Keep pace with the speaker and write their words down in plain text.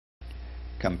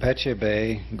Campeche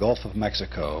Bay, Gulf of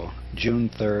Mexico, June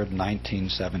 3,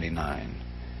 1979.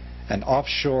 An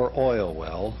offshore oil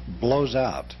well blows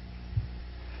out.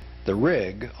 The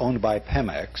rig, owned by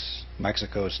Pemex,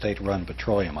 Mexico's state-run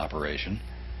petroleum operation,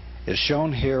 is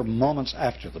shown here moments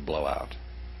after the blowout.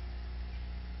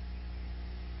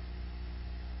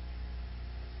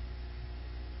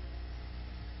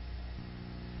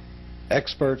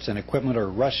 Experts and equipment are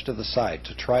rushed to the site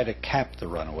to try to cap the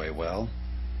runaway well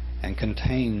and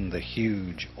contain the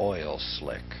huge oil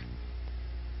slick.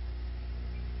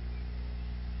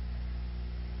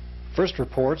 First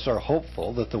reports are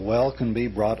hopeful that the well can be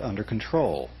brought under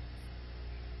control.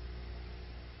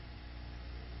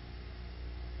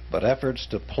 But efforts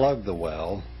to plug the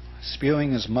well,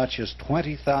 spewing as much as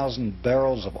 20,000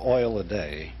 barrels of oil a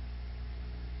day,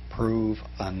 prove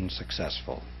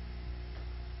unsuccessful.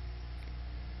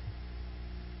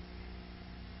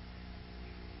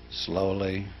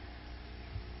 Slowly,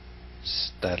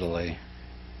 steadily,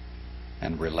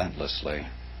 and relentlessly,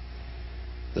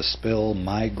 the spill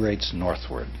migrates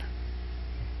northward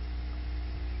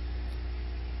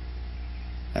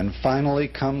and finally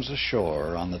comes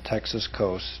ashore on the Texas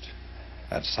coast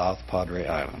at South Padre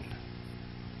Island.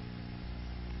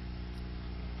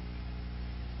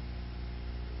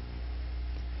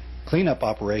 Cleanup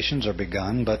operations are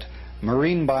begun, but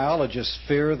marine biologists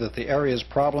fear that the area's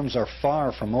problems are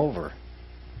far from over,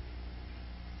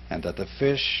 and that the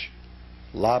fish,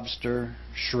 lobster,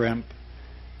 shrimp,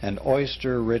 and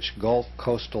oyster-rich Gulf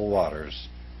coastal waters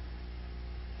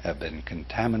have been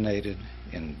contaminated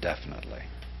indefinitely.